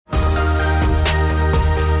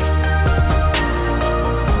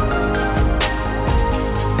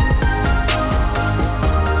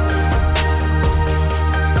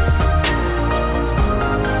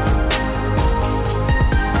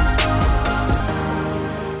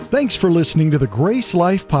Thanks for listening to the Grace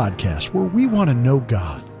Life Podcast, where we want to know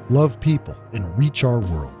God, love people, and reach our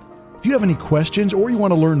world. If you have any questions or you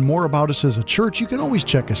want to learn more about us as a church, you can always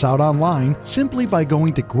check us out online simply by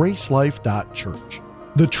going to GraceLife.Church.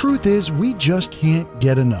 The truth is, we just can't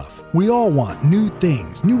get enough. We all want new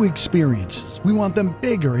things, new experiences. We want them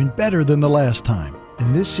bigger and better than the last time.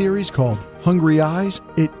 In this series called Hungry Eyes,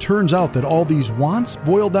 it turns out that all these wants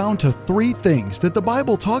boil down to three things that the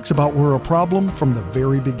Bible talks about were a problem from the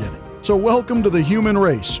very beginning. So welcome to the human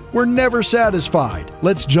race. We're never satisfied.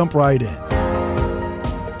 Let's jump right in.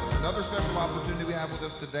 Another special opportunity we have with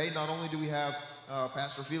us today. Not only do we have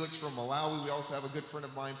Pastor Felix from Malawi, we also have a good friend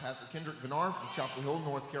of mine, Pastor Kendrick Vinar from Chapel Hill,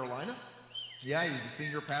 North Carolina. Yeah, he's the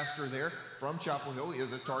senior pastor there from Chapel Hill. He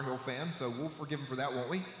is a Tar Heel fan, so we'll forgive him for that, won't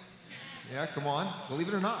we? Yeah, come on. Believe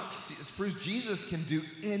it or not, it proves Jesus can do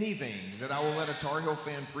anything that I will let a Tar Heel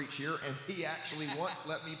fan preach here, and he actually once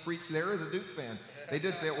let me preach there as a Duke fan. They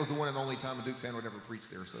did say it was the one and only time a Duke fan would ever preach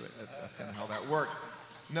there, so that's kind of how that works.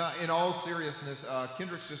 Now, in all seriousness,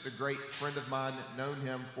 Kendrick's just a great friend of mine, known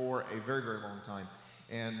him for a very, very long time,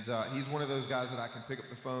 and he's one of those guys that I can pick up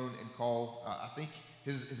the phone and call. I think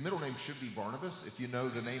his middle name should be Barnabas, if you know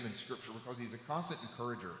the name in Scripture, because he's a constant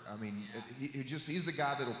encourager. I mean, he's the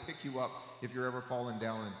guy that'll pick you up if you're ever falling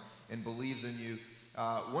down and believes in you.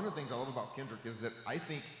 One of the things I love about Kendrick is that I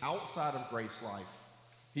think outside of Grace Life,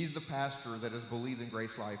 he's the pastor that has believed in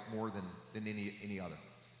Grace Life more than any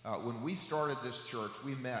other. When we started this church,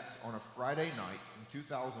 we met on a Friday night in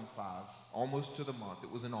 2005, almost to the month. It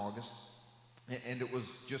was in August, and it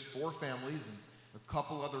was just 4 families and a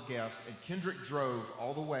couple other guests, and Kendrick drove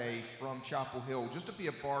all the way from Chapel Hill just to be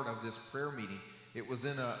a part of this prayer meeting. It was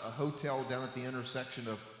in a hotel down at the intersection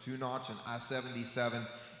of 2 Notch and I-77,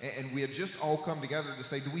 and we had just all come together to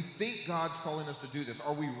say, do we think God's calling us to do this?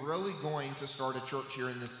 Are we really going to start a church here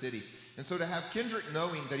in this city? And so to have Kendrick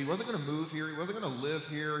knowing that he wasn't going to move here, he wasn't going to live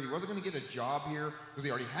here, he wasn't going to get a job here, because he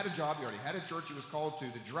already had a job, he already had a church he was called to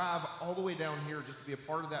drive all the way down here just to be a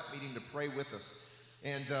part of that meeting to pray with us.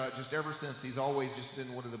 And just ever since, he's always just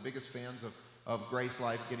been one of the biggest fans of Grace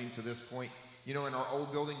Life, getting to this point. You know, in our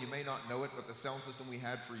old building, you may not know it, but the sound system we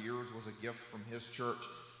had for years was a gift from his church.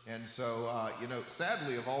 And so, you know,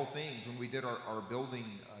 sadly, of all things, when we did our building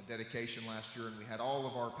dedication last year, and we had all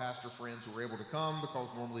of our pastor friends who were able to come because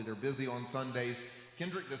normally they're busy on Sundays,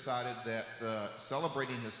 Kendrick decided that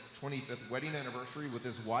celebrating his 25th wedding anniversary with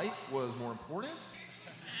his wife was more important.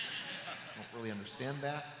 I don't really understand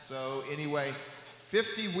that. So anyway,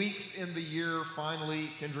 50 weeks in the year, finally,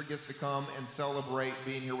 Kendrick gets to come and celebrate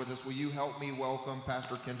being here with us. Will you help me welcome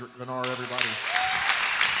Pastor Kendrick Vinar, everybody?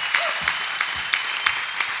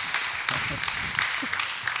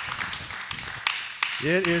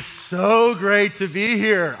 It is so great to be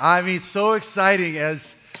here. I mean, so exciting,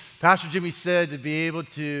 as Pastor Jimmy said, to be able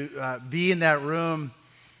to be in that room,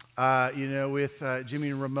 you know, with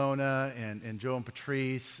Jimmy and Ramona and Joe and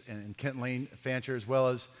Patrice and Kent and Lane Fancher, as well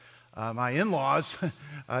as my in-laws,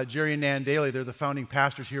 Jerry and Nan Daly. They're the founding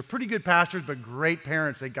pastors here. Pretty good pastors, but great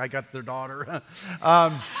parents. I got their daughter.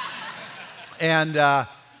 And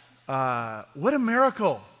what a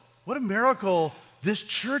miracle. What a miracle this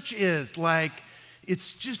church is. Like,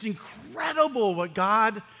 it's just incredible what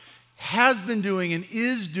God has been doing and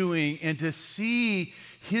is doing, and to see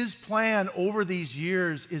his plan over these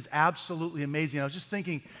years is absolutely amazing. I was just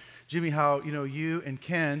thinking, Jimmy, how, you know, you and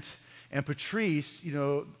Kent and Patrice, you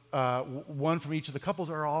know, one from each of the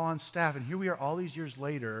couples are all on staff, and here we are all these years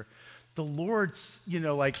later. The Lord's, you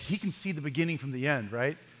know, like, he can see the beginning from the end,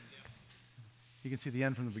 right? He can see the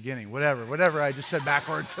end from the beginning. Whatever I just said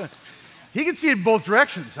backwards. He can see it in both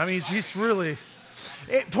directions. I mean, he's really...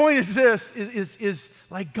 Point is this, is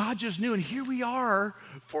like God just knew, and here we are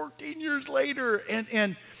 14 years later,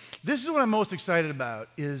 and this is what I'm most excited about,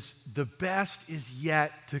 is the best is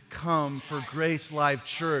yet to come for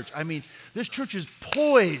GraceLife.Church. I mean, this church is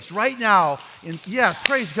poised right now, and yeah,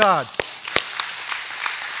 praise God,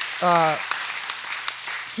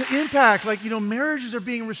 to impact, like, you know, marriages are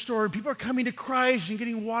being restored, people are coming to Christ and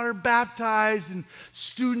getting water baptized, and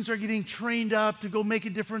students are getting trained up to go make a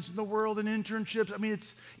difference in the world, and internships. I mean,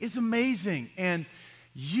 it's amazing, and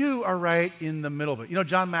you are right in the middle of it. You know,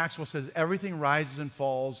 John Maxwell says everything rises and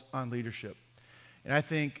falls on leadership, and I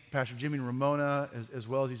think Pastor Jimmy and Ramona, as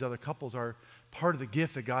well as these other couples, are part of the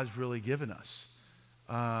gift that God's really given us.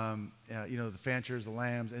 You know, the Fanchers, the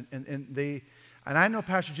Lambs, and I know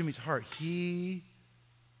Pastor Jimmy's heart. He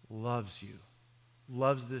loves you,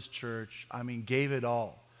 loves this church. I mean, gave it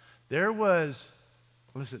all. There was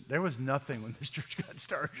nothing when this church got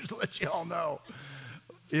started, just to let you all know.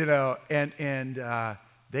 You know, and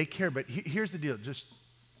they care. But here's the deal. Just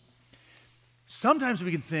sometimes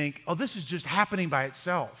we can think, oh, this is just happening by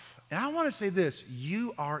itself. And I want to say this,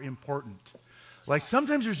 you are important. Like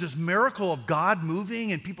sometimes there's this miracle of God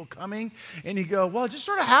moving and people coming, and you go, well, it just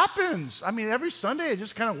sort of happens. I mean, every Sunday it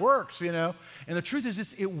just kind of works, you know. And the truth is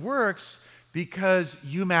this, it works because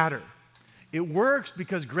you matter. It works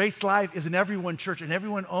because Grace Life is an everyone church and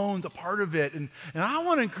everyone owns a part of it. And I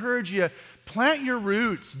want to encourage you, plant your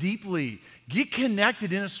roots deeply. Get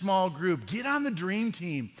connected in a small group. Get on the dream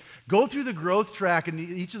team. Go through the growth track and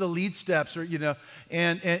each of the lead steps, or, you know,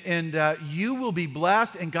 and you will be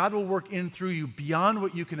blessed, and God will work in through you beyond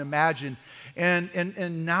what you can imagine.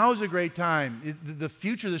 And now is a great time. The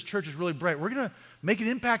future of this church is really bright. We're going to make an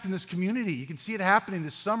impact in this community. You can see it happening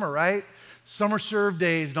this summer, right? Summer serve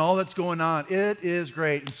days and all that's going on. It is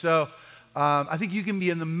great. And so I think you can be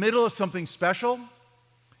in the middle of something special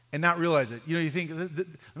and not realize it. You know, you think, let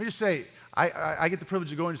me just say, I get the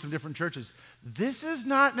privilege of going to some different churches. This is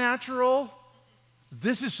not natural.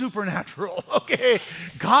 This is supernatural, okay?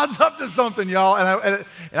 God's up to something, y'all, and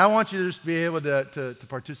I want you to just be able to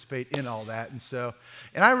participate in all that. And so,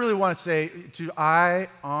 and I really want to say, I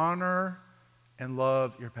honor and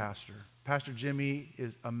love your pastor. Pastor Jimmy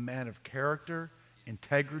is a man of character,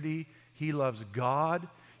 integrity. He loves God.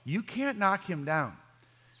 You can't knock him down.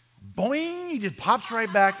 Boing, he just pops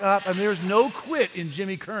right back up. I mean, there's no quit in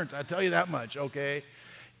Jimmy Kearns, I tell you that much, okay?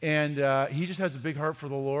 And he just has a big heart for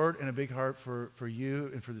the Lord and a big heart for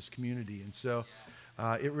you and for this community. And so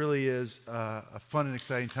it really is a fun and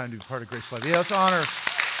exciting time to be part of Grace Life. Yeah, let's honor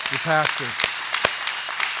your pastor.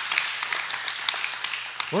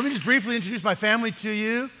 Well, let me just briefly introduce my family to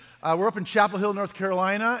you. We're up in Chapel Hill, North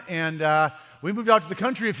Carolina, and we moved out to the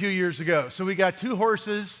country a few years ago. So we got 2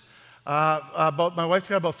 horses. My wife's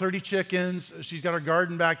got about 30 chickens. She's got her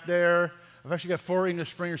garden back there. I've actually got 4 English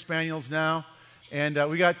Springer Spaniels now. And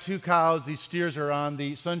we got 2 cows. These steers are on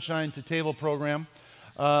the Sunshine to Table program.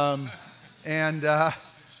 Yeah,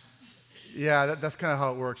 that's kind of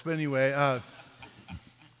how it works. But anyway,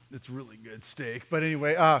 it's really good steak. But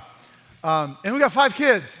anyway, and we got 5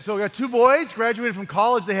 kids. So we got 2 boys, graduated from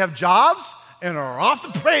college. They have jobs and are off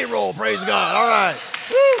the payroll. Praise God. All right.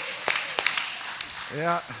 Woo.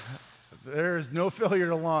 Yeah. There is no failure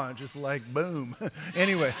to launch. Just like boom.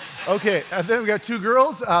 Anyway, okay. And then we got 2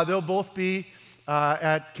 girls. They'll both be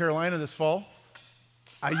at Carolina this fall.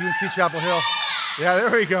 UNC Chapel Hill. Yeah,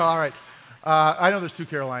 there we go. All right. I know there's 2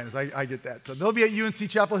 Carolinas. I get that. So they'll be at UNC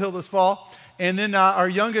Chapel Hill this fall. And then our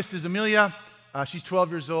youngest is Amelia. She's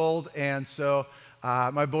 12 years old. And so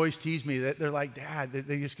my boys tease me. They're like, Dad,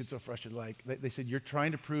 they just get so frustrated. Like, they said, you're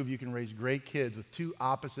trying to prove you can raise great kids with 2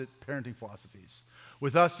 opposite parenting philosophies.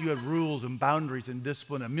 With us, you have rules and boundaries and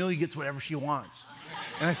discipline. Amelia gets whatever she wants.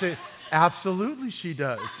 And I say, absolutely she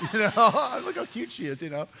does. You know, look how cute she is, you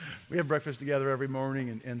know. We have breakfast together every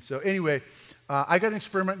morning. And so anyway, I got an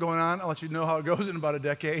experiment going on. I'll let you know how it goes in about a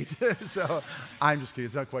decade. So I'm just kidding.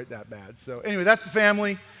 It's not quite that bad. So anyway, that's the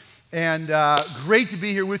family. And great to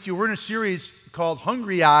be here with you. We're in a series called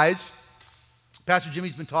Hungry Eyes. Pastor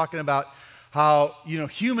Jimmy's been talking about how, you know,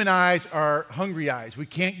 human eyes are hungry eyes. We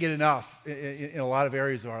can't get enough in a lot of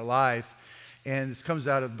areas of our life. And this comes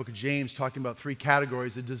out of the book of James, talking about 3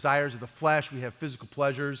 categories. The desires of the flesh, we have physical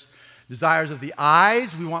pleasures. Desires of the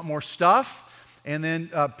eyes, we want more stuff. And then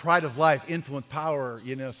pride of life, influence, power,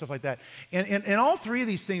 you know, stuff like that. And all 3 of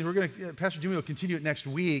these things, Pastor Jimmy will continue it next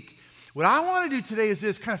week. What I want to do today is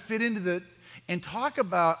this, kind of fit into and talk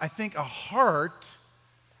about, I think, a heart,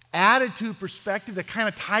 attitude, perspective that kind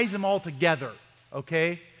of ties them all together,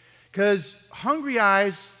 okay? Because hungry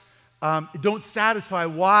eyes don't satisfy.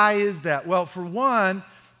 Why is that? Well, for one,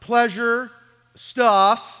 pleasure,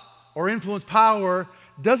 stuff, or influence, power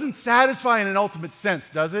doesn't satisfy in an ultimate sense,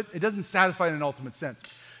 does it? It doesn't satisfy in an ultimate sense.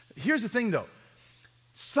 Here's the thing, though.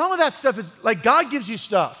 Some of that stuff is, like, God gives you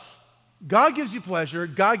stuff. God gives you pleasure.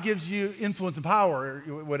 God gives you influence and power,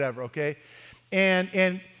 or whatever, okay?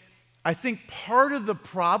 And I think part of the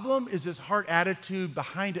problem is this heart attitude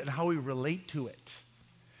behind it and how we relate to it.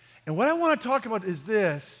 And what I want to talk about is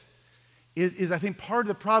this, is I think part of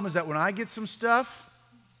the problem is that when I get some stuff,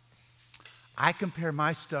 I compare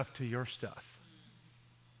my stuff to your stuff.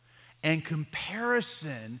 And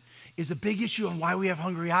comparison is a big issue on why we have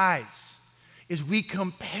hungry eyes, is we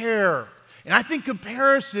compare. And I think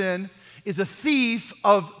comparison is a thief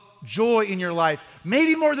of joy in your life,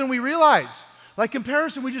 maybe more than we realize. Like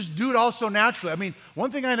comparison, we just do it all so naturally. I mean, one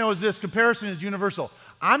thing I know is this, comparison is universal.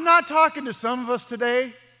 I'm not talking to some of us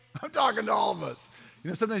today. I'm talking to all of us. You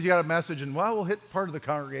know, sometimes you got a message and, well, we'll hit part of the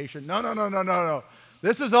congregation. No.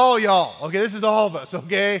 This is all y'all, okay? This is all of us,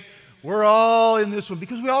 okay? We're all in this one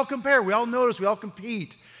because we all compare. We all notice. We all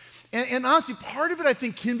compete. And honestly, part of it I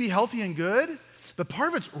think can be healthy and good, but part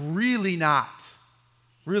of it's really not.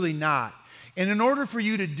 Really not. And in order for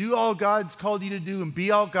you to do all God's called you to do and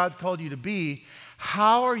be all God's called you to be,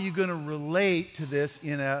 how are you going to relate to this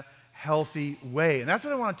in a healthy way? And that's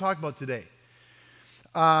what I want to talk about today.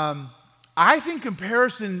 I think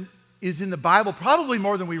comparison is in the Bible probably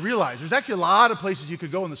more than we realize. There's actually a lot of places you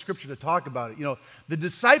could go in the scripture to talk about it. You know, the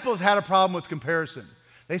disciples had a problem with comparison.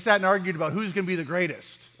 They sat and argued about who's going to be the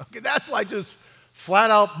greatest. Okay, that's like just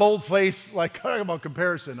flat out, bold face, like talking about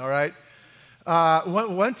comparison, all right?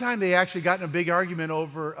 One time they actually got in a big argument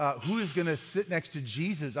over who is going to sit next to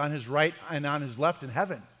Jesus on his right and on his left in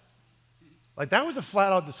heaven. Like that was a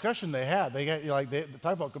flat out discussion they had. They got they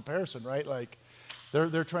talk about comparison, right? Like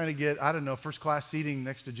they're trying to get, I don't know, first class seating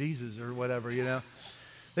next to Jesus or whatever, you know.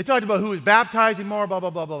 They talked about who was baptizing more, blah,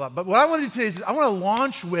 blah, blah, blah, blah. But what I want to do today is I want to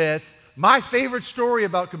launch with my favorite story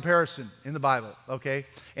about comparison in the Bible, okay?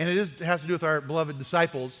 And it has to do with our beloved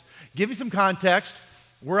disciples. Give you some context.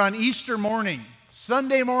 We're on Easter morning,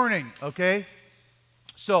 Sunday morning, okay?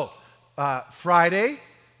 So, Friday,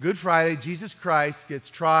 Good Friday, Jesus Christ gets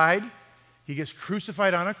tried. He gets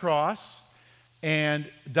crucified on a cross and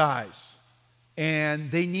dies. And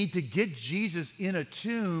they need to get Jesus in a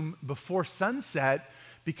tomb before sunset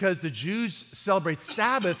because the Jews celebrate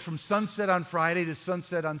Sabbath from sunset on Friday to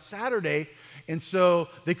sunset on Saturday. And so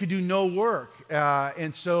they could do no work.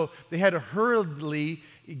 And so they had to hurriedly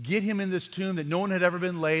get him in this tomb that no one had ever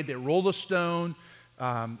been laid. They rolled a stone.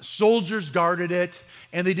 Soldiers guarded it.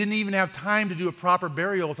 And they didn't even have time to do a proper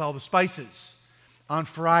burial with all the spices on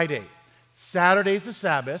Friday. Saturday is the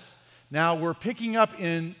Sabbath. Now we're picking up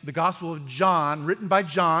in the Gospel of John, written by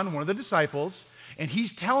John, one of the disciples. And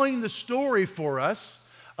he's telling the story for us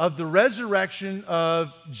of the resurrection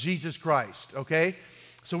of Jesus Christ, okay?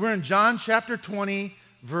 So we're in John chapter 20,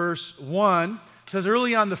 verse 1. It says,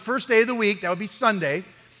 early on the first day of the week, that would be Sunday,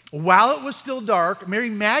 while it was still dark, Mary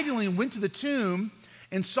Magdalene went to the tomb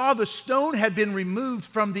and saw the stone had been removed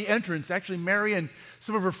from the entrance. Actually, Mary and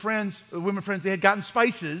some of her friends, women friends, they had gotten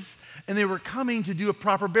spices, and they were coming to do a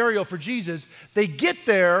proper burial for Jesus. They get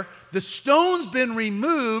there, the stone's been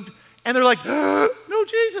removed, and they're like, no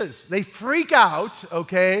Jesus. They freak out,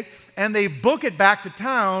 okay, and they book it back to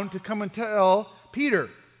town to come and tell Peter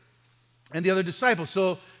and the other disciples.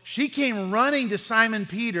 So she came running to Simon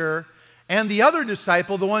Peter and the other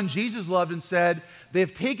disciple, the one Jesus loved, and said,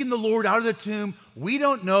 they've taken the Lord out of the tomb. We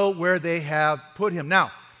don't know where they have put him.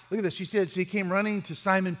 Now, look at this. She said she came running to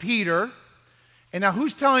Simon Peter. And now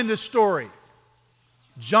who's telling this story?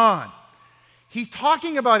 John. He's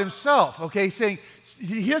talking about himself, okay, saying,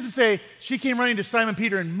 he doesn't say, she came running to Simon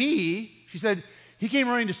Peter and me. She said, he came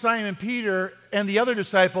running to Simon Peter and the other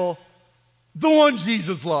disciple, the one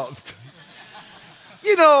Jesus loved.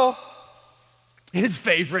 You know, his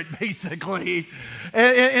favorite, basically.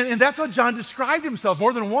 And that's how John described himself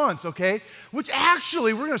more than once, okay? Which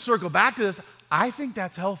actually, we're going to circle back to this. I think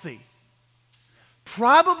that's healthy.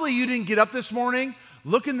 Probably you didn't get up this morning,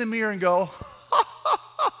 look in the mirror and go,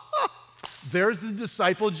 there's the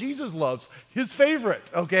disciple Jesus loves, his favorite,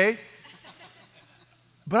 okay?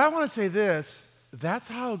 But I want to say this, that's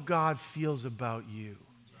how God feels about you.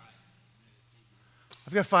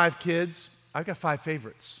 I've got 5 kids. I've got 5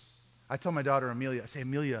 favorites. I tell my daughter Amelia, I say,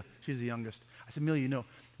 Amelia, she's the youngest. I said, Amelia, you know,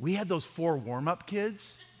 we had those 4 warm-up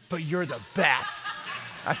kids, but you're the best.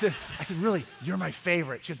 I said, really, you're my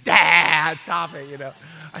favorite. She goes, Dad, stop it, you know.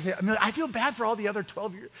 I said, Amelia, I feel bad for all the other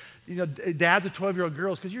dads of 12-year-old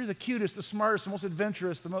girls because you're the cutest, the smartest, the most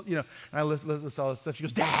adventurous, the most, you know. And I list all this stuff. She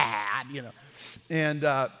goes, Dad, you know. And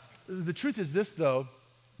the truth is this, though,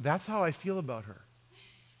 that's how I feel about her.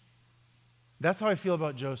 That's how I feel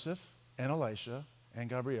about Joseph and Elisha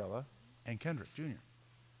and Gabriella and Kendrick Jr.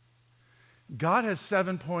 God has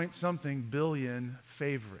 7-point-something billion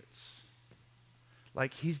favorites.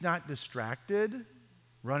 Like he's not distracted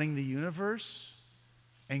running the universe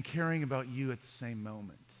and caring about you at the same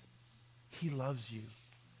moment. He loves you.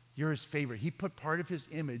 You're his favorite. He put part of his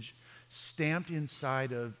image stamped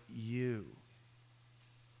inside of you.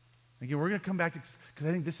 Again, we're going to come back to, because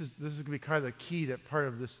I think this is going to be kind of the key, that part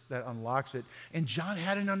of this that unlocks it. And John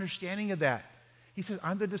had an understanding of that. He says,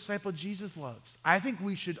 I'm the disciple Jesus loves. I think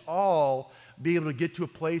we should all be able to get to a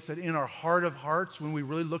place that in our heart of hearts, when we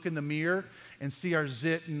really look in the mirror and see our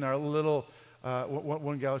zit and our little,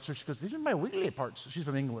 one gal at church goes, these are my wiggly parts. She's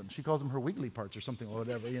from England. She calls them her wiggly parts or something or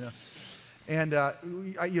whatever, you know. And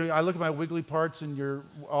I look at my wiggly parts and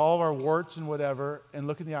all of our warts and whatever, and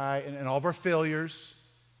look in the eye and all of our failures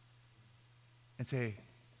and say,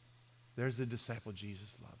 there's the disciple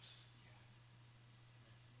Jesus loves.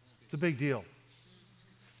 It's a big deal.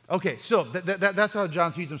 Okay, so that's how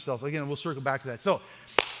John sees himself. Again, we'll circle back to that. So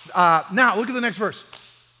now look at the next verse.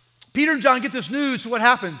 Peter and John get this news, so what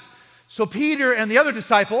happens? So Peter and the other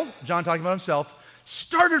disciple, John talking about himself,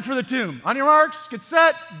 started for the tomb. On your marks, get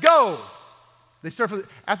set, go. They start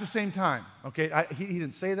at the same time, okay? He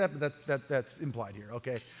didn't say that, but that's implied here,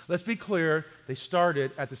 okay? Let's be clear. They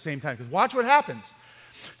started at the same time, because watch what happens.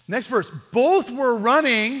 Next verse. Both were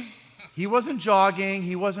running. He wasn't jogging.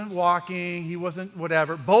 He wasn't walking. He wasn't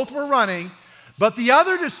whatever. Both were running, but the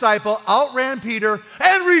other disciple outran Peter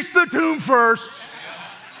and reached the tomb first.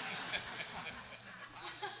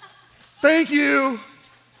 Thank you.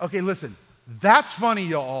 Okay, listen. That's funny,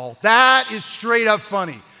 y'all. That is straight up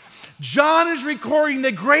funny. John is recording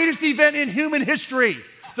the greatest event in human history,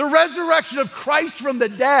 the resurrection of Christ from the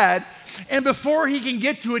dead. And before he can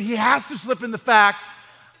get to it, he has to slip in the fact,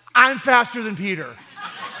 I'm faster than Peter.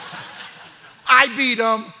 I beat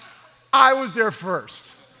him. I was there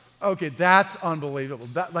first. Okay, that's unbelievable.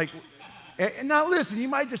 And now listen, you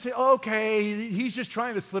might just say, okay, he's just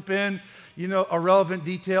trying to slip in, a relevant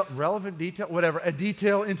detail, whatever, a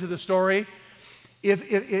detail into the story.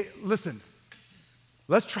 Listen,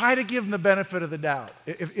 let's try to give him the benefit of the doubt.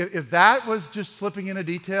 If that was just slipping in a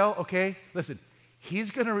detail, okay, listen, he's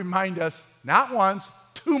going to remind us not once,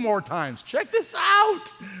 2 more times. Check this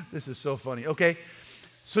out. This is so funny, okay?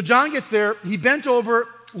 So John gets there. He bent over,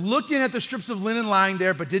 looked in at the strips of linen lying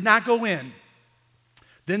there, but did not go in.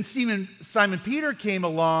 Then Simon Peter came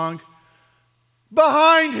along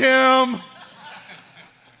behind him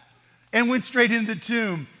and went straight into the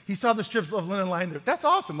tomb. He saw the strips of linen lying there. That's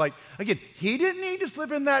awesome. Again, he didn't need to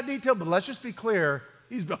slip in that detail, but let's just be clear,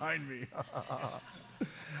 he's behind me.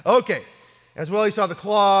 Okay. As well, he saw the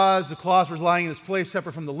claws. The claws were lying in its place,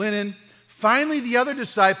 separate from the linen. Finally, the other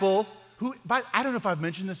disciple, I don't know if I've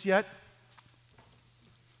mentioned this yet,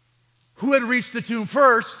 who had reached the tomb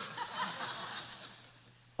first,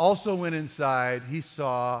 also went inside. He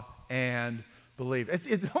saw and believed.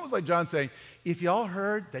 It's almost like John saying, if y'all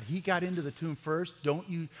heard that he got into the tomb first, don't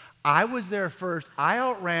you? I was there first. I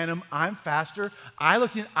outran him. I'm faster. I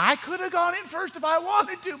looked in. I could have gone in first if I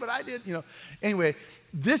wanted to, but I didn't, Anyway,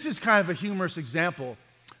 this is kind of a humorous example,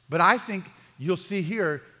 but I think you'll see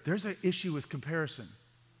here, there's an issue with comparison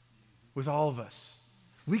with all of us.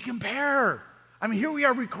 We compare. I mean, here we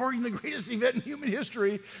are recording the greatest event in human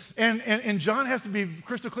history, and John has to be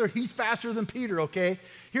crystal clear. He's faster than Peter, okay?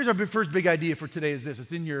 Here's our first big idea for today is this.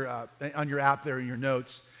 It's in your on your app there in your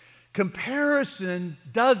notes. Comparison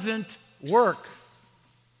doesn't work.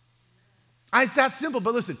 It's that simple,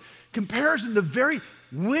 but listen, comparison,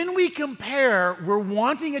 when we compare, we're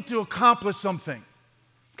wanting it to accomplish something.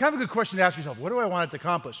 It's kind of a good question to ask yourself. What do I want it to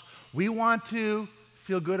accomplish? We want to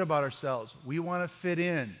feel good about ourselves. We want to fit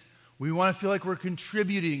in. We want to feel like we're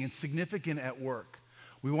contributing and significant at work.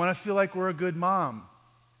 We want to feel like we're a good mom.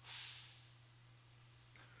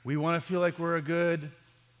 We want to feel like we're a good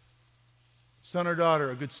son or daughter,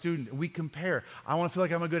 a good student. We compare. I want to feel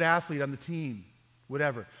like I'm a good athlete on the team,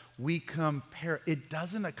 whatever. We compare. It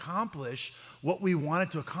doesn't accomplish what we want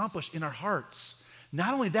it to accomplish in our hearts.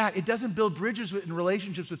 Not only that, it doesn't build bridges in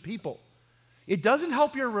relationships with people. It doesn't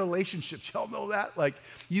help your relationships. Y'all know that?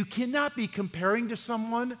 You cannot be comparing to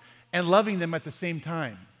someone and loving them at the same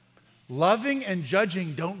time. Loving and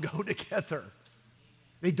judging don't go together.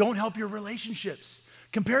 They don't help your relationships.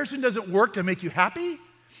 Comparison doesn't work to make you happy,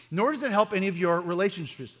 nor does it help any of your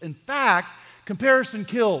relationships. In fact, comparison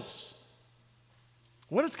kills.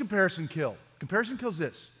 What does comparison kill? Comparison kills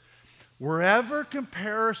this. Wherever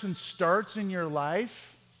comparison starts in your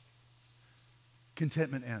life,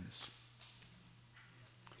 contentment ends.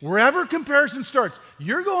 Wherever comparison starts,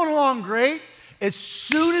 you're going along great. As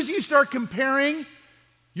soon as you start comparing,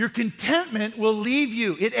 your contentment will leave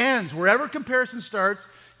you. It ends. Wherever comparison starts,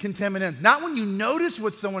 contentment ends. Not when you notice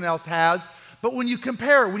what someone else has, but when you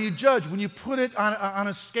compare, when you judge, when you put it on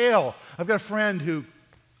a scale. I've got a friend who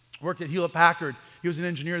worked at Hewlett-Packard. He was an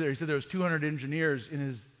engineer there. He said there was 200 engineers in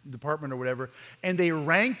his department or whatever, and they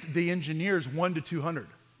ranked the engineers 1 to 200.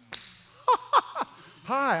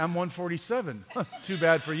 Hi, I'm 147. Too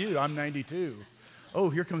bad for you. I'm 92. Oh,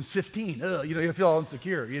 here comes 15. Ugh, you feel all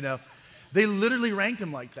insecure, They literally ranked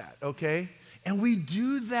him like that, okay? And we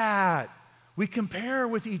do that. We compare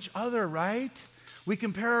with each other, right? We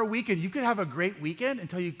compare our weekend. You could have a great weekend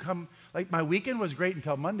until you come, my weekend was great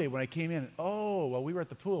until Monday when I came in. Oh, well, we were at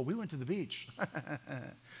the pool. We went to the beach.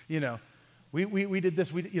 We did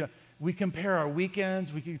this. We compare our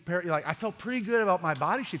weekends. We compare, I felt pretty good about my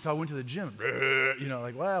body shape till I went to the gym.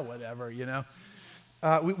 Well, whatever,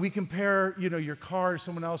 We compare, your car to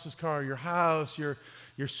someone else's car, your house, your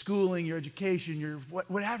schooling, your education, your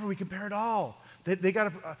whatever. We compare it all. They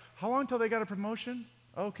got how long until they got a promotion?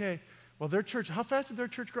 Okay. Well, their church, how fast did their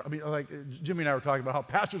church grow? I mean, like Jimmy and I were talking about how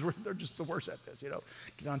pastors they're just the worst at this,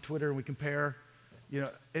 Get on Twitter and we compare,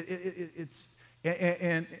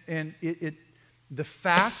 the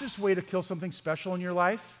fastest way to kill something special in your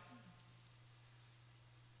life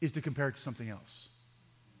is to compare it to something else.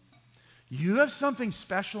 You have something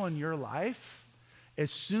special in your life,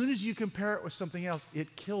 as soon as you compare it with something else,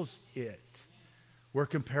 it kills it. Where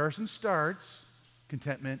comparison starts,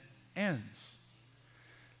 contentment ends.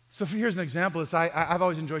 So here's an example. I've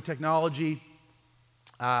always enjoyed technology.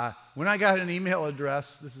 When I got an email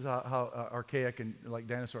address, this is how archaic and like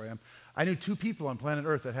dinosaur I am. I knew 2 people on planet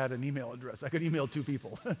Earth that had an email address. I could email 2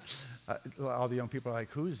 people. All the young people are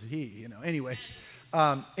like, who's he? Anyway.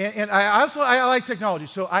 And I like technology.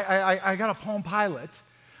 So I got a Palm Pilot.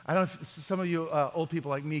 I don't know if some of you old people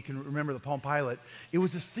like me can remember the Palm Pilot. It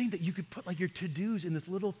was this thing that you could put like your to-dos in this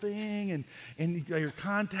little thing and your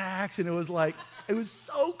contacts, and it was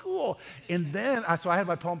so cool. And then, so I had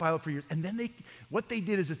my Palm Pilot for years. And then what they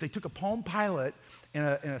did is they took a Palm Pilot and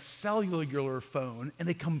a cellular phone, and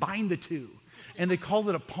they combined the two, and they called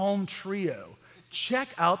it a Palm Trio. Check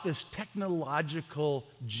out this technological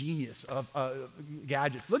genius of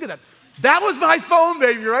gadgets. Look at that. That was my phone,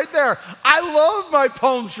 baby, right there. I love my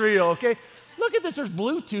Palm Trio, okay? Look at this. There's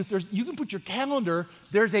Bluetooth. You can put your calendar.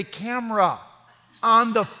 There's a camera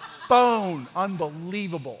on the phone.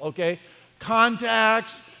 Unbelievable, okay?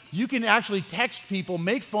 Contacts. You can actually text people,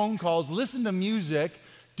 make phone calls, listen to music,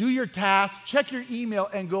 do your tasks, check your email,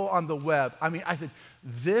 and go on the web. I mean, I said,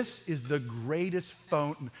 this is the greatest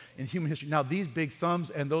phone in human history. Now, these big thumbs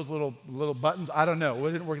and those little buttons, I don't know.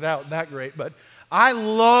 It didn't work out that great, but I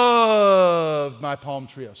love my Palm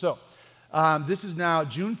Trio. So this is now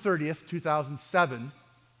June 30th, 2007.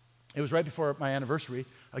 It was right before my anniversary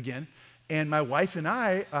again. And my wife and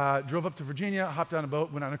I drove up to Virginia, hopped on a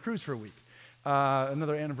boat, went on a cruise for a week.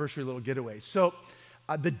 Another anniversary little getaway. So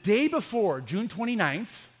the day before, June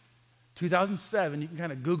 29th, 2007, you can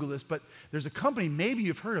kind of Google this, but there's a company maybe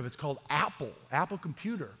you've heard of. It's called Apple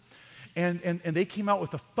Computer. And they came out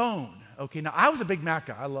with a phone. Okay, now I was a big Mac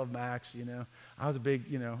guy. I love Macs, I was a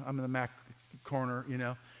big, I'm in the Mac corner,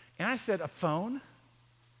 And I said, a phone?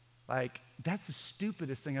 Like, that's the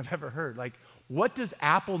stupidest thing I've ever heard. Like, what does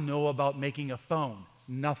Apple know about making a phone?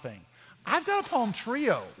 Nothing. I've got a Palm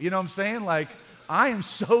Trio, you know what I'm saying? Like, I am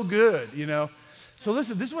so good, So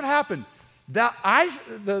listen, this is what happened. The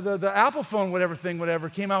Apple phone, whatever,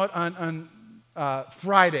 came out on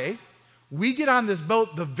Friday. We get on this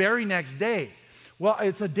boat the very next day. Well,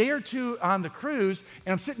 it's a day or two on the cruise,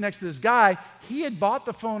 and I'm sitting next to this guy. He had bought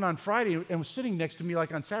the phone on Friday and was sitting next to me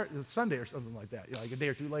like on Sunday or something like that, like a day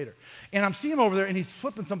or two later. And I'm seeing him over there, and he's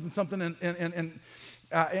flipping something, and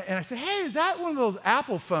I said, hey, is that one of those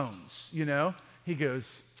Apple phones, He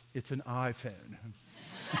goes, it's an iPhone.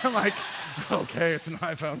 I'm like, okay, it's an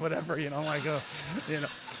iPhone, whatever, I'm like,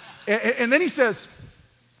 And then he says,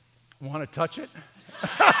 want to touch it?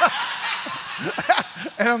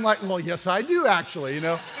 And I'm like, well, yes, I do, actually,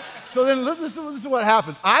 So then this is what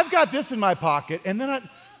happens. I've got this in my pocket, and then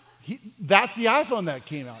that's the iPhone that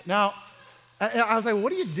came out. Now, I was like,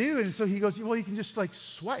 what do you do? And so he goes, well, you can just like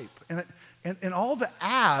swipe. And all the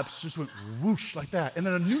apps just went whoosh like that. And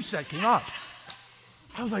then a new set came up.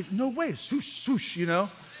 I was like, no way, swoosh, swoosh, And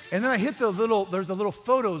then I hit there's a little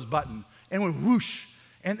photos button, and it went whoosh.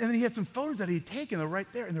 And then he had some photos that he'd taken, they're right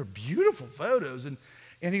there, and they're beautiful photos. And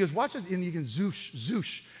he goes, watch this, and you can zoosh,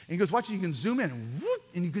 zoosh. And he goes, watch it, you can zoom in, and whoop,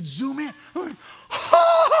 and you could zoom in. I'm like,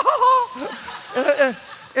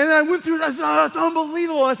 and I went through it, I said, oh, that's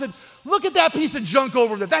unbelievable. I said, look at that piece of junk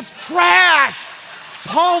over there. That's trash.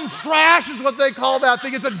 Palm trash is what they call that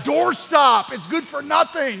thing. It's a doorstop. It's good for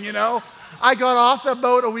nothing, I got off the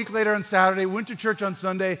boat a week later on Saturday, went to church on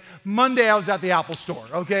Sunday. Monday, I was at the Apple store,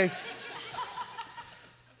 okay?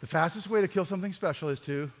 The fastest way to kill something special is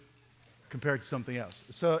to compare it to something else.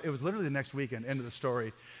 So it was literally the next weekend, end of the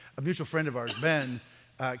story. A mutual friend of ours, Ben,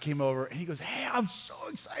 came over, and he goes, hey, I'm so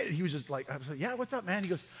excited. He was just like, I was like, yeah, what's up, man? He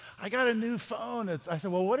goes, I got a new phone. I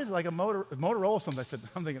said, well, what is it, like a Motorola or something? I said,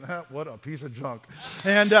 I'm thinking, what a piece of junk.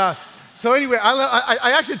 And so anyway,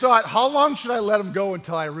 I actually thought, how long should I let him go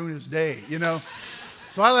until I ruin his day,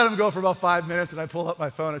 So I let him go for about 5 minutes, and I pulled up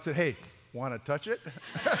my phone. I said, hey, want to touch it?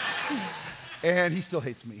 And he still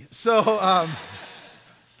hates me. So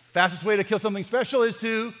fastest way to kill something special is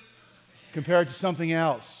to compare it to something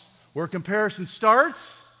else. Where comparison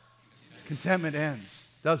starts, contentment ends,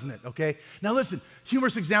 doesn't it? Okay? Now listen,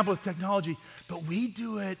 humorous example of technology, but we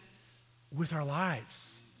do it with our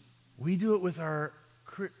lives. We do it with our,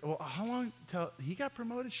 well, how long till he got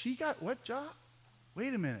promoted? She got what job?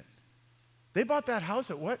 Wait a minute. They bought that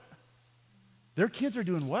house at what? Their kids are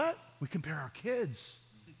doing what? We compare our kids.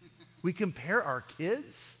 We compare our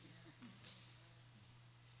kids.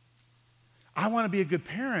 I want to be a good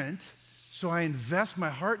parent, so I invest my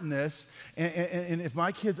heart in this. And if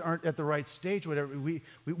my kids aren't at the right stage, whatever,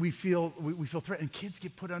 we feel threatened. And kids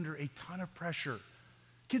get put under a ton of pressure.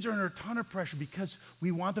 Kids are under a ton of pressure because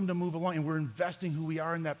we want them to move along, and we're investing who we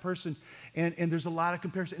are in that person. And there's a lot of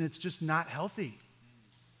comparison, and it's just not healthy.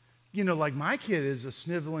 You know, like my kid is a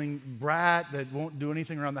sniveling brat that won't do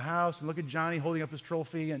anything around the house. And look at Johnny holding up his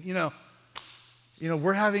trophy. And, you know,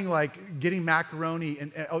 we're having getting macaroni.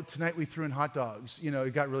 And tonight we threw in hot dogs. You know,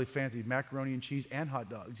 it got really fancy. Macaroni and cheese and hot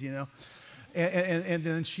dogs, you know. And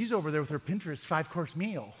then she's over there with her Pinterest 5-course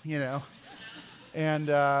meal, you know. And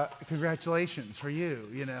congratulations for you,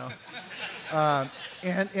 you know.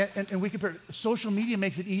 And we compare. Social media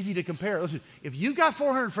makes it easy to compare. Listen, if you've got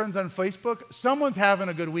 400 friends on Facebook, someone's having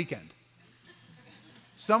a good weekend.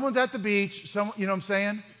 Someone's at the beach, you know what I'm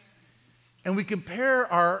saying? And we compare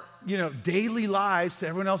our, daily lives to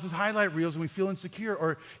everyone else's highlight reels, and we feel insecure.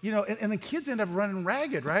 Or, and the kids end up running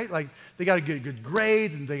ragged, right? Like, they got to get good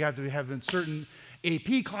grades, and they got to have certain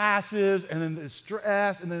AP classes, and then the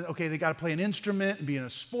stress, and then, okay, they got to play an instrument and be in a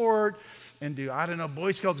sport and do, I don't know,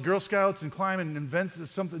 Boy Scouts, Girl Scouts, and climb and invent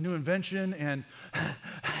something, new invention, and,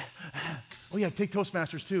 oh yeah, take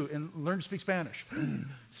Toastmasters too, and learn to speak Spanish.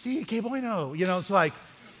 See, que bueno. It's like,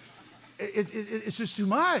 it's just too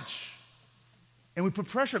much. And we put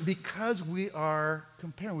pressure because we are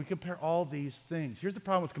comparing. We compare all these things. Here's the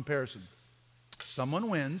problem with comparison. Someone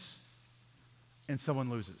wins and someone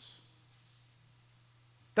loses.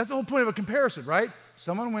 That's the whole point of a comparison, right?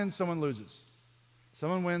 Someone wins, someone loses.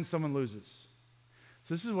 Someone wins, someone loses.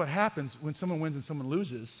 So this is what happens when someone wins and someone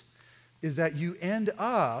loses, is that you end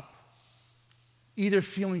up either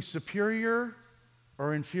feeling superior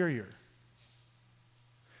or inferior.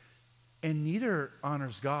 And neither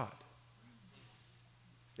honors God.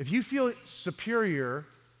 If you feel superior,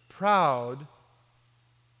 proud,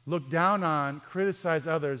 look down on, criticize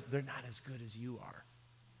others, they're not as good as you are.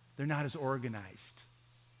 They're not as organized.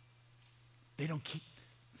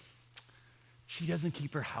 She doesn't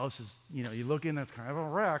keep her house as, you look in, that's kind of a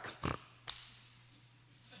wreck.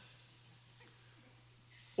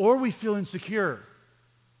 Or we feel insecure.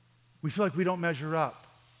 We feel like we don't measure up.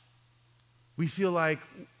 We feel like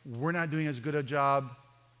we're not doing as good a job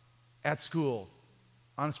at school,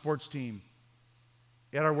 on a sports team,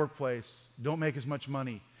 at our workplace, don't make as much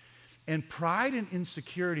money. And pride and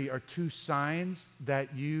insecurity are two signs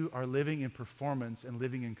that you are living in performance and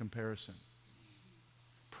living in comparison.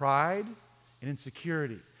 Pride and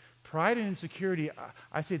insecurity. Pride and insecurity,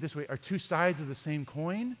 I say it this way, are two sides of the same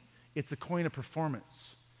coin. It's the coin of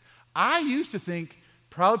performance. I used to think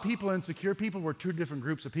proud people and insecure people were two different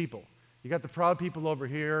groups of people. You got the proud people over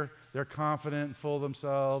here, they're confident and full of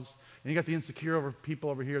themselves. And you got the insecure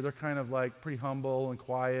people over here, they're kind of like pretty humble and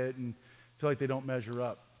quiet and feel like they don't measure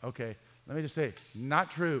up. Okay, let me just say,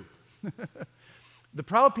 not true. The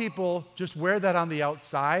proud people just wear that on the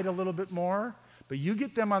outside a little bit more, but you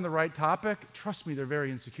get them on the right topic, trust me, they're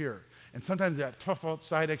very insecure. And sometimes that tough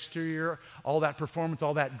outside exterior, all that performance,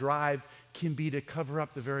 all that drive can be to cover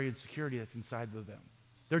up the very insecurity that's inside of them.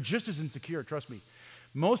 They're just as insecure, trust me.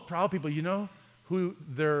 Most proud people, you know who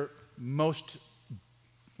they're most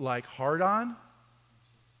hard on?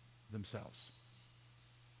 Themselves.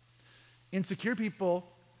 Insecure people,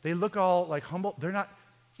 they look all humble. They're not.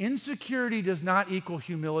 Insecurity does not equal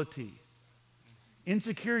humility.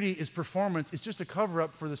 Insecurity is performance. It's just a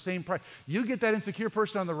cover-up for the same pride. You get that insecure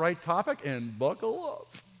person on the right topic and buckle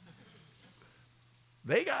up.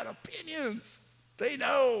 They got opinions. They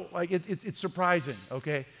know. It's surprising,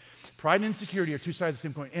 okay? Pride and insecurity are two sides of the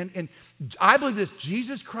same coin. And I believe this,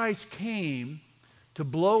 Jesus Christ came to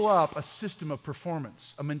blow up a system of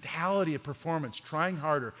performance, a mentality of performance, trying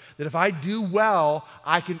harder, that if I do well,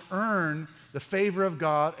 I can earn the favor of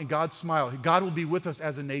God and God's smile. God will be with us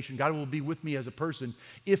as a nation. God will be with me as a person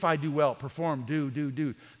if I do well, perform,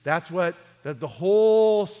 do. That's what the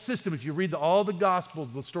whole system, if you read all the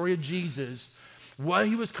Gospels, the story of Jesus, what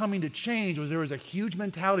he was coming to change was there was a huge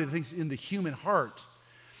mentality of things in the human heart.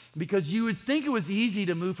 Because you would think it was easy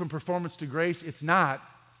to move from performance to grace. It's not,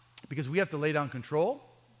 because we have to lay down control,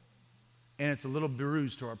 and it's a little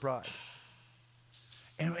bruise to our pride.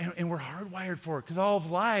 And we're hardwired for it, because all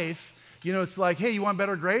of life, it's like, hey, you want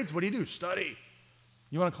better grades? What do? Study.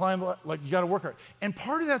 You want to climb, you got to work hard. And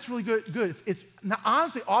part of that's really good. It's not,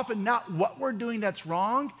 honestly often not what we're doing that's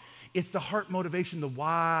wrong. It's the heart motivation, the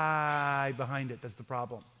why behind it that's the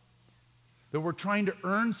problem. That we're trying to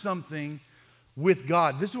earn something with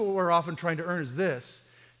God. This is what we're often trying to earn, is this,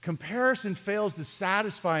 Comparison fails to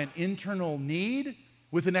satisfy an internal need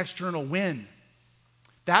with an external win.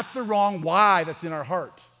 That's the wrong why that's in our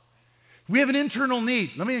heart. We have an internal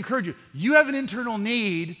need. Let me encourage you. You have an internal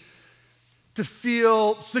need to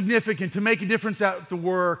feel significant, to make a difference at the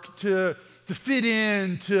work, to fit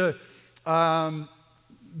in, to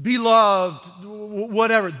be loved,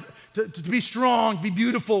 whatever, to be strong, be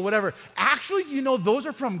beautiful, whatever. Actually, you know, those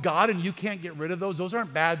are from God and you can't get rid of those. Those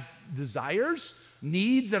aren't bad desires,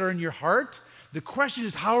 needs that are in your heart. The question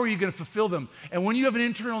is, how are you going to fulfill them? And when you have an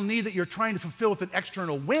internal need that you're trying to fulfill with an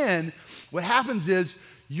external win, what happens is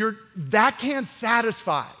that can't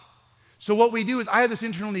satisfy. So what we do is, I have this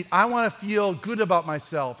internal need. I want to feel good about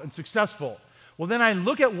myself and successful. Well, then I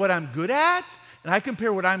look at what I'm good at, and I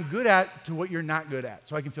compare what I'm good at to what you're not good at,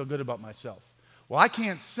 so I can feel good about myself. Well, I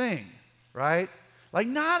can't sing, right? Like,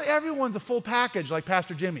 not everyone's a full package like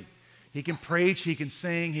Pastor Jimmy. He can preach, he can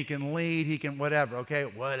sing, he can lead, he can whatever, okay?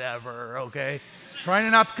 Whatever, okay? Trying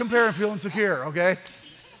to not compare and feel insecure, okay?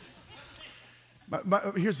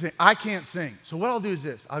 Here's the thing, I can't sing. So what I'll do is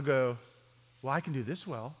this. I'll go, well, I can do this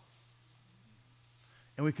well.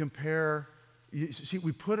 And we compare, see,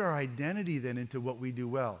 we put our identity then into what we do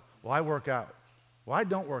well. Well, I work out. Well, I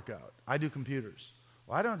don't work out. I do computers.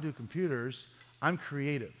 Well, I don't do computers. I'm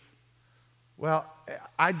creative. Well,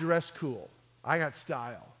 I dress cool. I got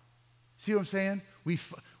style. See what I'm saying?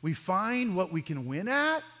 We find what we can win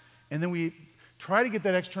at, and then we try to get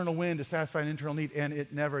that external win to satisfy an internal need, and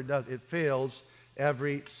it never does. It fails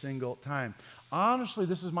every single time. Honestly,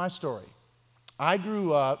 this is my story. I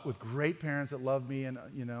grew up with great parents that loved me, and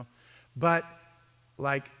but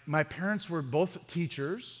like, my parents were both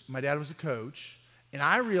teachers. My dad was a coach, and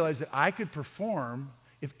I realized that I could perform.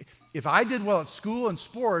 If I did well at school and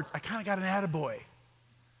sports, I kind of got an attaboy.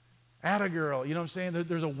 Attagirl, you know what I'm saying?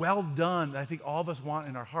 There's a well done that I think all of us want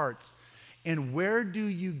in our hearts. And where do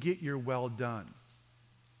you get your well done?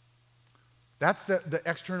 That's the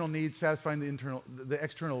external need satisfying the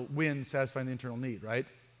external win satisfying the internal need, right?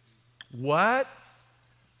 What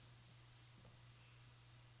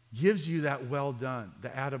gives you that well done, the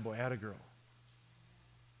attaboy, attagirl?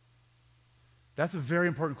 That's a very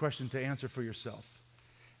important question to answer for yourself.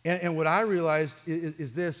 And what I realized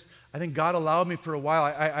is this. I think God allowed me for a while.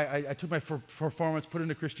 I took my performance, put it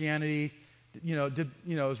into Christianity,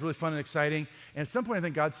 it was really fun and exciting. And at some point, I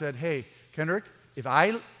think God said, hey, Kendrick, if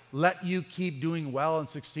I let you keep doing well and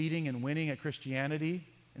succeeding and winning at Christianity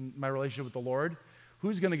in my relationship with the Lord,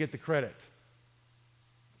 who's going to get the credit?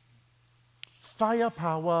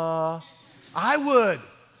 Firepower. I would,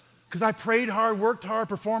 because I prayed hard, worked hard,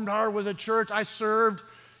 performed hard, was at church, I served.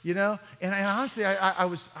 And honestly, I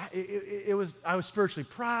was spiritually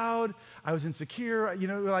proud. I was insecure.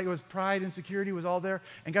 Like, it was pride, insecurity was all there.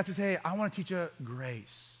 And God says, hey, I want to teach you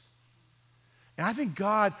grace. And I think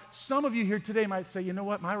God, some of you here today might say, you know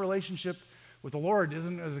what, my relationship with the Lord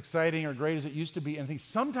isn't as exciting or great as it used to be. And I think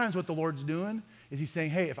sometimes what the Lord's doing is he's saying,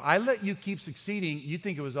 hey, if I let you keep succeeding, you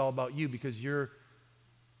think it was all about you because you're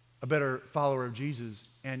a better follower of Jesus.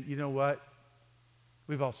 And you know what?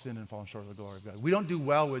 We've all sinned and fallen short of the glory of God. We don't do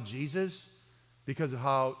well with Jesus because of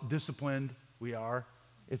how disciplined we are.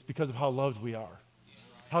 It's because of how loved we are,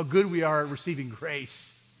 how good we are at receiving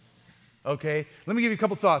grace. Okay? Let me give you a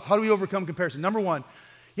couple thoughts. How do we overcome comparison? Number one,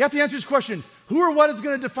 you have to answer this question. Who or what is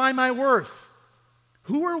going to define my worth?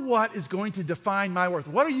 Who or what is going to define my worth?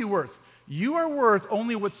 What are you worth? You are worth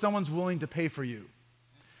only what someone's willing to pay for you.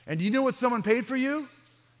 And do you know what someone paid for you?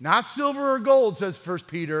 Not silver or gold, says 1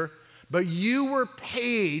 Peter, but you were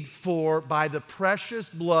paid for by the precious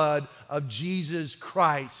blood of Jesus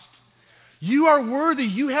Christ. You are worthy.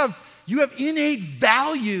 You have innate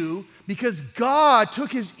value because God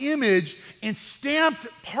took his image and stamped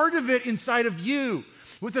part of it inside of you.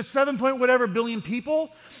 With the 7-point-whatever billion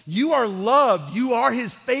people, you are loved. You are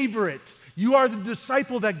his favorite. You are the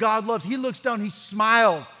disciple that God loves. He looks down, he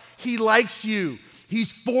smiles. He likes you.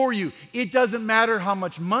 He's for you. It doesn't matter how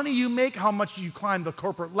much money you make, how much you climb the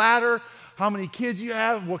corporate ladder, how many kids you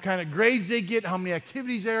have, what kind of grades they get, how many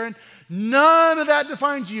activities they're in. None of that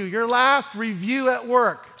defines you. Your last review at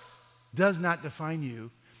work does not define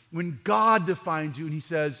you. When God defines you and he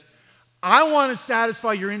says, I want to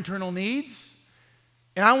satisfy your internal needs,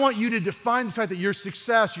 and I want you to define the fact that you're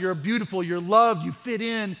success, you're beautiful, you're loved, you fit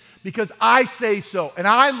in because I say so, and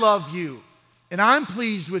I love you, and I'm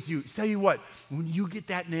pleased with you. Tell you what, when you get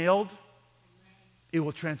that nailed, it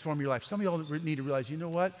will transform your life. Some of y'all need to realize, you know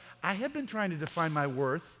what? I have been trying to define my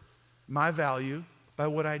worth, my value, by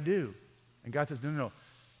what I do. And God says, no.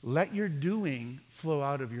 Let your doing flow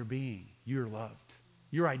out of your being. You're loved.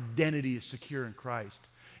 Your identity is secure in Christ.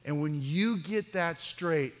 And when you get that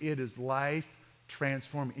straight, it is life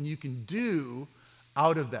transform. And you can do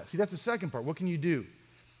out of that. See, that's the second part. What can you do?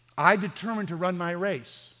 I determined to run my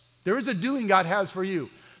race. There is a doing God has for you.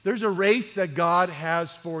 There's a race that God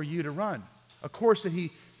has for you to run. A course that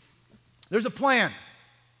there's a plan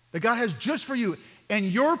that God has just for you. And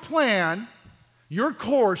your plan, your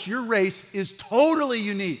course, your race is totally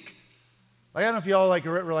unique. Like, I don't know if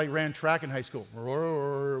y'all ran track in high school.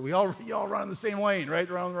 We all run in the same lane, right?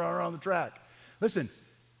 Around the track. Listen,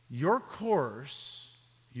 your course,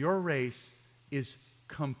 your race is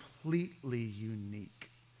completely unique.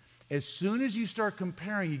 As soon as you start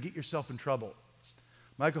comparing, you get yourself in trouble.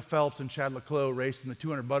 Michael Phelps and Chad Leclos raced in the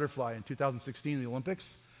 200 butterfly in 2016 in the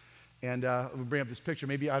Olympics. And we'll bring up this picture.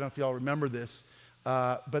 Maybe, I don't know if y'all remember this,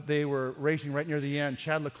 but they were racing right near the end.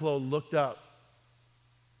 Chad Leclos looked up.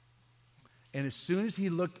 And as soon as he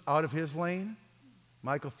looked out of his lane,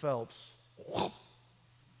 Michael Phelps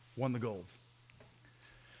won the gold.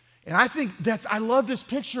 And I love this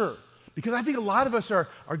picture because I think a lot of us are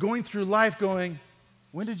going through life going,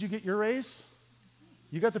 when did you get your raise?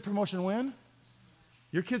 You got the promotion win?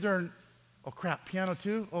 Your kids are in, oh crap, piano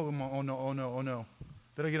too? Oh no.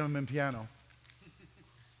 Better get them in piano.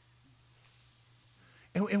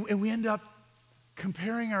 And we end up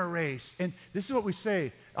comparing our race. And this is what we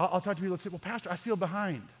say. I'll talk to people and say, well, Pastor, I feel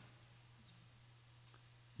behind.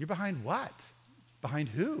 You're behind what? Behind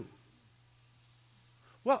who?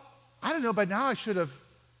 Well, I don't know. By now I should have,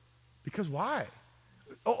 because why?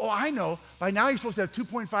 Oh, I know. By now you're supposed to have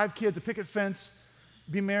 2.5 kids, a picket fence,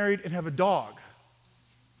 be married, and have a dog.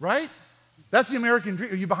 Right? That's the American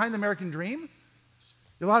dream. Are you behind the American dream?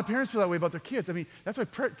 A lot of parents feel that way about their kids. I mean, that's why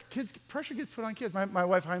pressure gets put on kids. My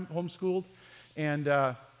wife homeschooled, and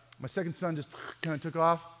my second son just kind of took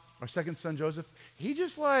off. Our second son, Joseph, he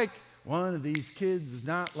just like, one of these kids is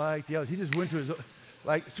not like the other. He just went to his,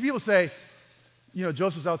 some people say,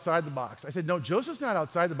 Joseph's outside the box. I said, no, Joseph's not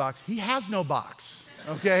outside the box. He has no box,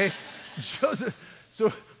 okay? Joseph,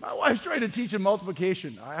 so my wife's trying to teach him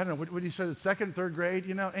multiplication. I don't know, what did you say, the second, third grade,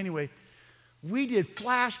 Anyway, we did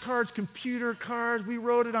flashcards, computer cards. We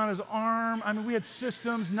wrote it on his arm. I mean, we had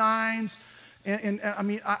systems, nines. And I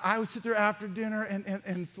mean, I would sit there after dinner and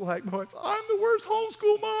it's like, my wife, I'm the worst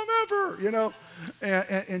homeschool mom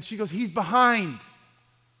ever, And she goes, he's behind.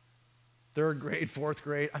 Third grade, fourth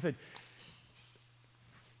grade. I said,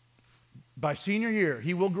 by senior year,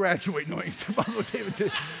 he will graduate knowing he's honestly,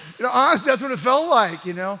 that's what it felt like,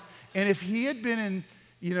 And if he had been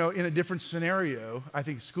in a different scenario, I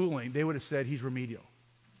think schooling, they would have said he's remedial.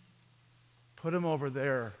 Put him over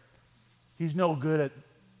there. He's no good at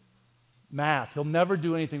math. He'll never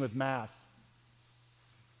do anything with math.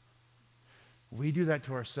 We do that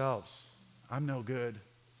to ourselves. I'm no good.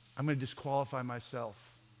 I'm going to disqualify myself.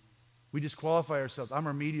 We disqualify ourselves. I'm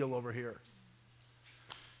remedial over here.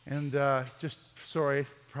 And sorry,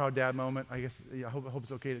 proud dad moment. I guess, I hope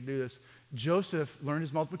it's okay to do this. Joseph learned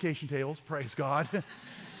his multiplication tables, praise God.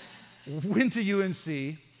 Went to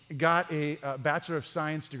UNC, got a Bachelor of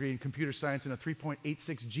Science degree in computer science and a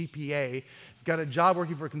 3.86 GPA, got a job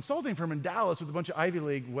working for a consulting firm in Dallas with a bunch of Ivy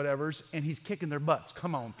League whatevers, and he's kicking their butts.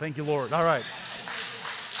 Come on, thank you, Lord. All right.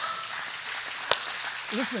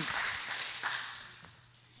 Listen,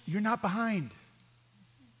 you're not behind.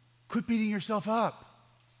 Quit beating yourself up.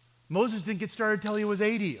 Moses didn't get started until he was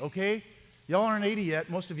 80, okay? Y'all aren't 80 yet,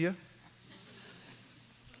 most of you.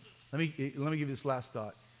 Let me give you this last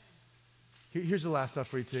thought. Here's the last thought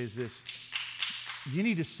for you today is this. You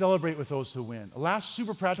need to celebrate with those who win. A last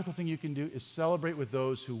super practical thing you can do is celebrate with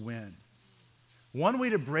those who win. One way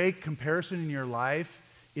to break comparison in your life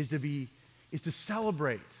is to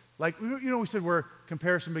celebrate. Like, we said where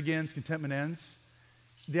comparison begins, contentment ends.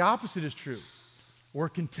 The opposite is true. Where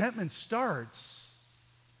contentment starts,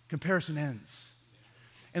 comparison ends.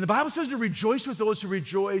 And the Bible says to rejoice with those who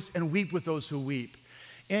rejoice and weep with those who weep.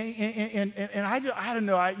 And I don't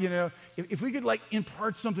know, if we could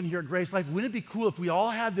impart something here at Grace Life, wouldn't it be cool if we all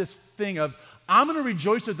had this thing of, I'm going to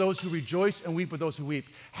rejoice with those who rejoice and weep with those who weep.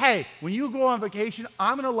 Hey, when you go on vacation,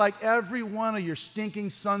 I'm going to like every one of your stinking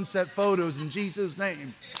sunset photos in Jesus'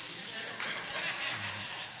 name.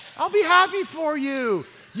 I'll be happy for you.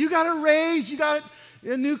 You got a raise, you got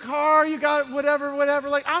a new car, you got whatever.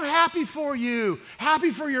 I'm happy for you.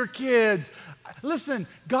 Happy for your kids. Listen,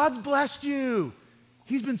 God's blessed you.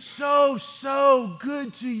 He's been so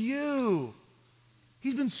good to you.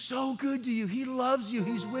 He's been so good to you. He loves you.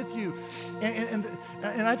 He's with you. And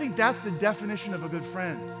I think that's the definition of a good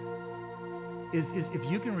friend, is if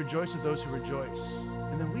you can rejoice with those who rejoice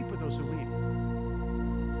and then weep with those who weep.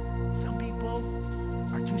 Some people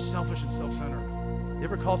are too selfish and self-centered. You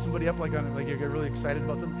ever call somebody up you get really excited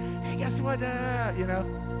about them? Hey, guess what?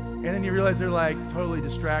 And then you realize they're like totally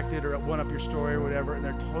distracted or one up your story or whatever, and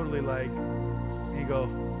they're totally like, and you go,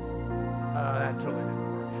 that totally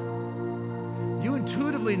didn't work. You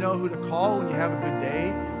intuitively know who to call when you have a good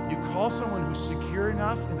day. You call someone who's secure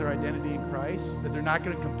enough in their identity in Christ that they're not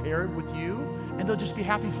going to compare it with you, and they'll just be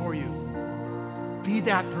happy for you. Be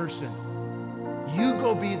that person. You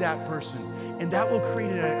go be that person. And that will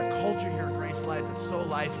create a culture here at Grace Life that's so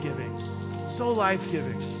life-giving. So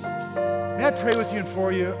life-giving. May I pray with you and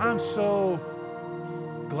for you? I'm so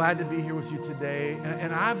glad to be here with you today.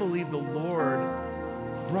 And I believe the Lord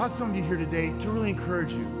brought some of you here today to really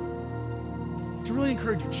encourage you. To really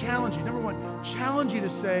encourage you, challenge you. Number one, challenge you to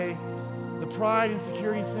say the pride,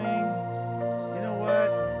 insecurity thing, you know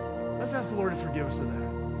what? Let's ask the Lord to forgive us of that.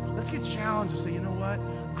 Let's get challenged to say, you know what?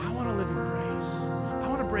 I want to live in grace. I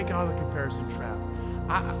want to break out of the comparison trap.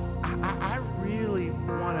 I really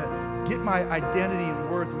want to get my identity and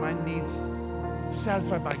worth and my needs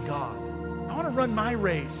satisfied by God. I want to run my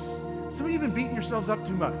race. Some of you have been beating yourselves up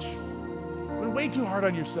too much. You've been way too hard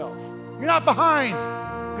on yourself. You're not behind.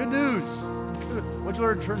 Good news. What'd you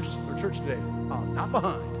learn in church today? I'm not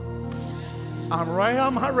behind. I'm right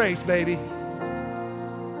on my race, baby.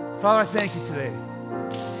 Father, I thank you today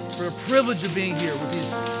for the privilege of being here with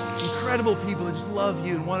these incredible people that just love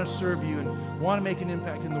you and want to serve you and want to make an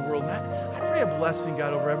impact in the world. And I pray a blessing,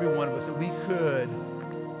 God, over every one of us that we could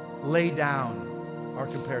lay down our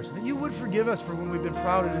comparison. That you would forgive us for when we've been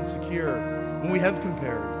proud and insecure, when we have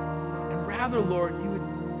compared. And rather, Lord, you would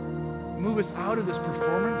move us out of this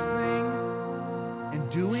performance thing and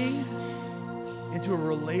doing into a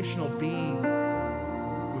relational being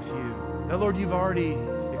with you. Now, Lord, you've already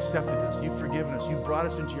accepted us. You've forgiven us. You've brought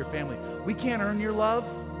us into your family. We can't earn your love.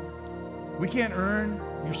 We can't earn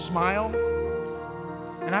your smile.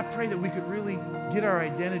 And I pray that we could really get our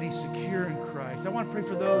identity secure in Christ. I want to pray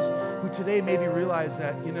for those who today maybe realize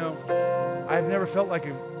that, you know, I've never felt like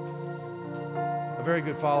a very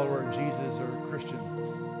good follower of Jesus or a Christian.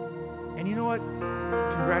 And you know what?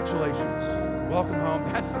 Congratulations. Welcome home.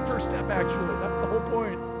 That's the first step, actually. That's the whole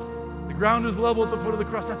point. The ground is level at the foot of the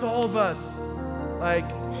cross. That's all of us. Like,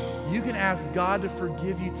 you can ask God to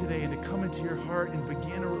forgive you today and to come into your heart and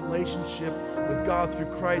begin a relationship with God through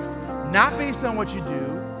Christ, not based on what you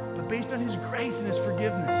do, but based on his grace and his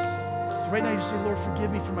forgiveness. So right now you just say, Lord,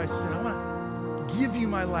 forgive me for my sin. I want to give you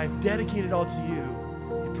my life, dedicate it all to you,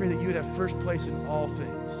 and pray that you would have first place in all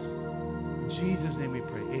things. In Jesus' name we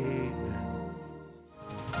pray, amen.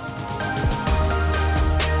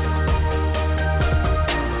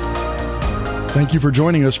 Thank you for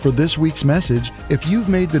joining us for this week's message. If you've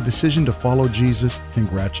made the decision to follow Jesus,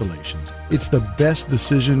 congratulations. It's the best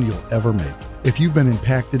decision you'll ever make. If you've been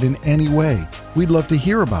impacted in any way, we'd love to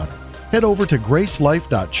hear about it. Head over to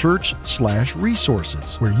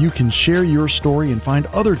GraceLife.Church/resources, where you can share your story and find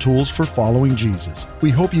other tools for following Jesus. We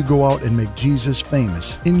hope you go out and make Jesus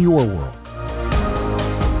famous in your world.